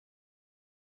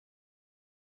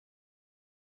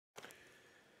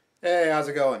Hey, how's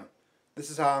it going?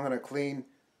 This is how I'm going to clean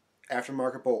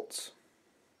aftermarket bolts,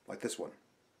 like this one.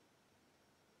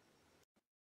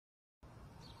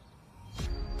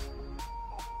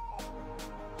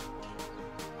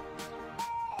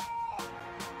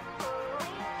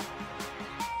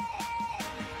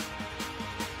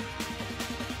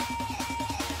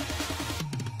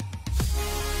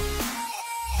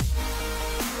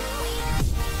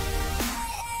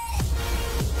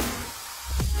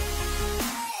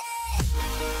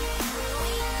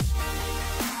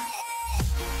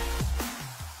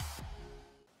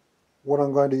 What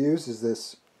I'm going to use is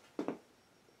this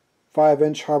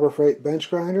 5-inch Harbor Freight bench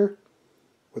grinder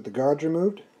with the guards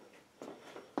removed.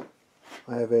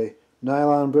 I have a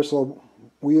nylon bristle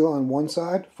wheel on one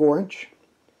side, 4-inch,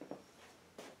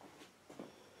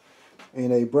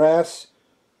 and a brass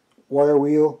wire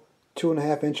wheel,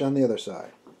 2.5-inch on the other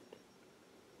side.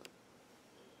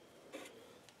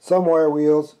 Some wire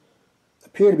wheels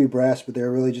appear to be brass, but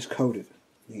they're really just coated.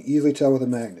 You can easily tell with a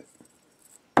magnet.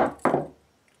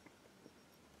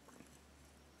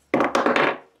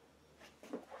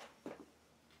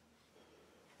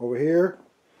 Over here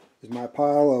is my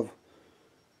pile of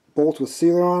bolts with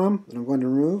sealer on them that I'm going to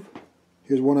remove.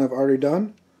 Here's one I've already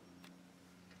done.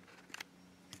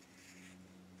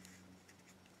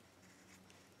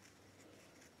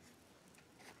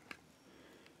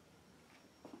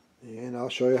 And I'll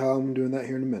show you how I'm doing that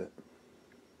here in a minute.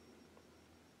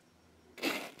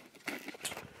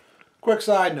 Quick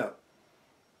side note.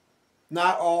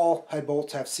 Not all head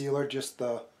bolts have sealer, just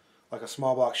like a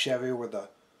small block Chevy where the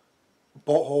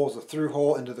bolt hole is a through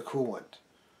hole into the coolant.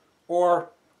 Or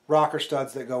rocker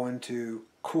studs that go into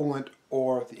coolant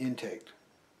or the intake.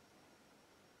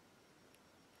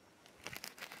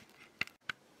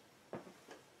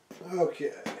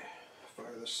 Okay, fire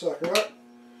the sucker up.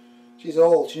 She's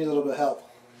old, she needs a little bit of help.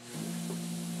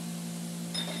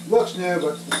 Looks new,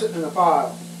 but it's sitting in a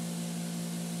pile.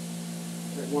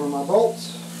 Take one of my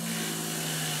bolts.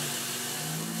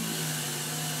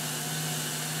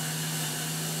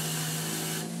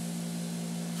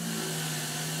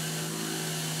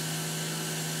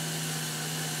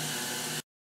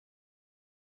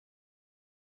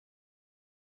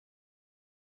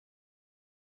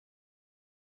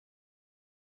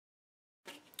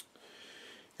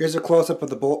 Here's a close-up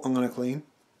of the bolt I'm going to clean.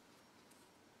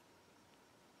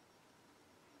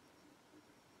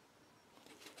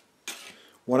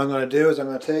 What I'm going to do is I'm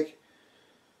going to take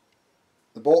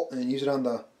the bolt and use it on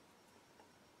the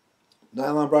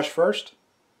nylon brush first.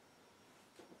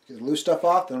 Get the loose stuff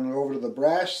off, then I'm going to go over to the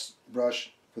brass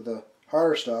brush for the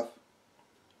harder stuff.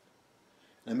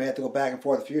 And I may have to go back and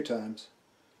forth a few times.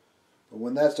 But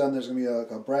when that's done, there's going to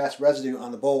be a brass residue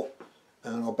on the bolt.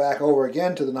 And I'll go back over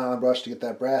again to the nylon brush to get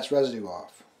that brass residue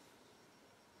off.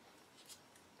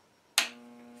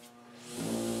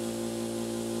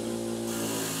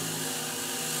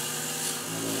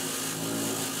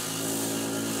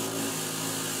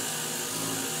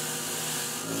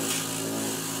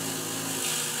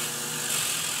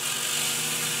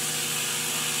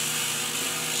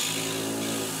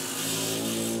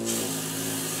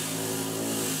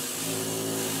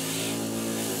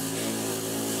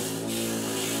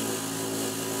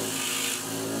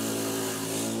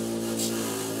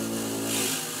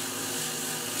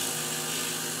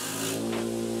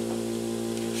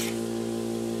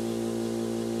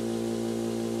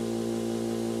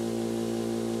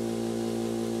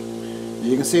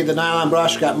 You can see the nylon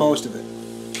brush got most of it.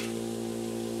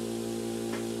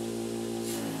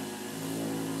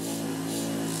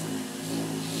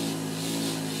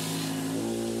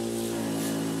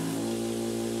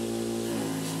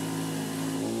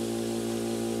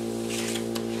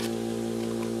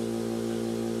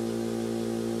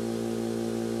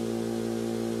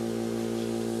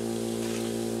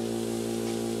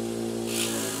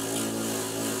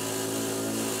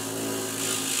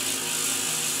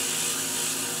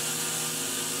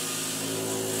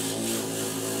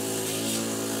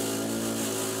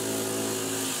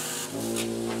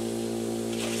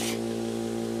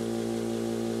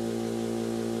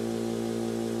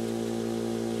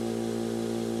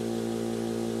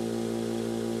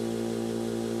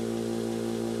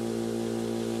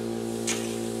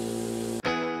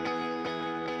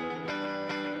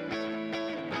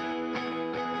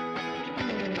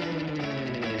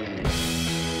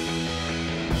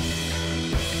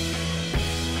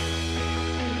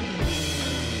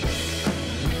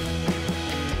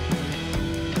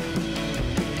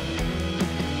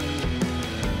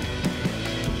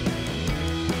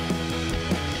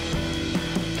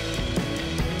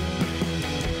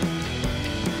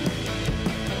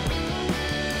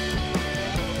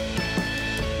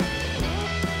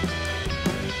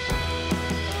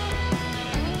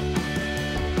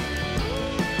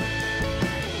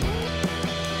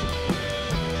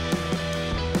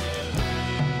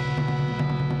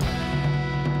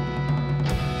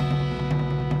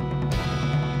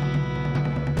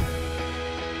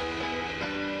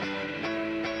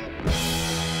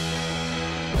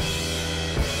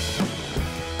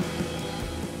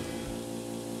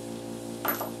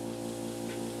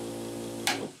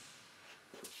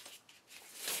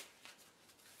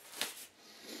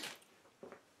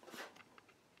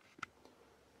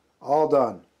 all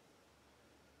done.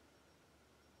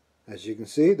 As you can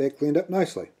see, they cleaned up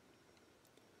nicely.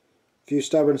 A few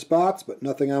stubborn spots, but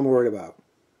nothing I'm worried about.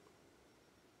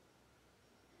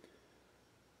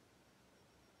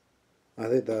 I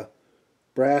think the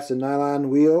brass and nylon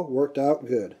wheel worked out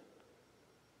good.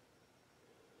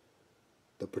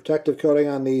 The protective coating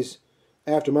on these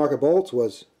aftermarket bolts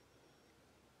was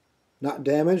not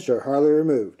damaged or hardly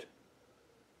removed.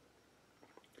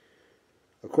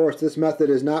 Of course, this method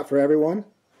is not for everyone,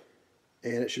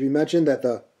 and it should be mentioned that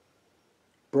the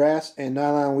brass and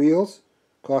nylon wheels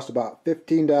cost about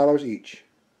 $15 each.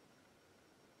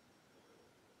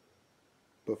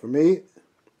 But for me, it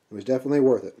was definitely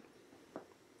worth it.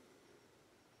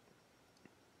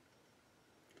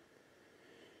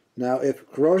 Now, if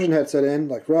corrosion had set in,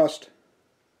 like rust,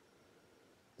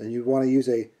 then you'd want to use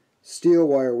a steel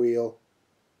wire wheel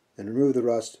and remove the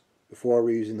rust before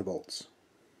reusing the bolts.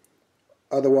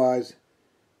 Otherwise,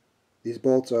 these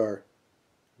bolts are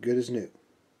good as new.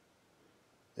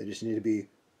 They just need to be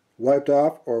wiped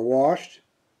off or washed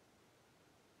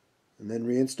and then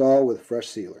reinstall with fresh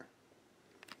sealer.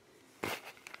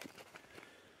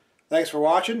 Thanks for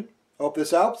watching. Hope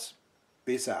this helps.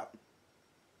 Peace out.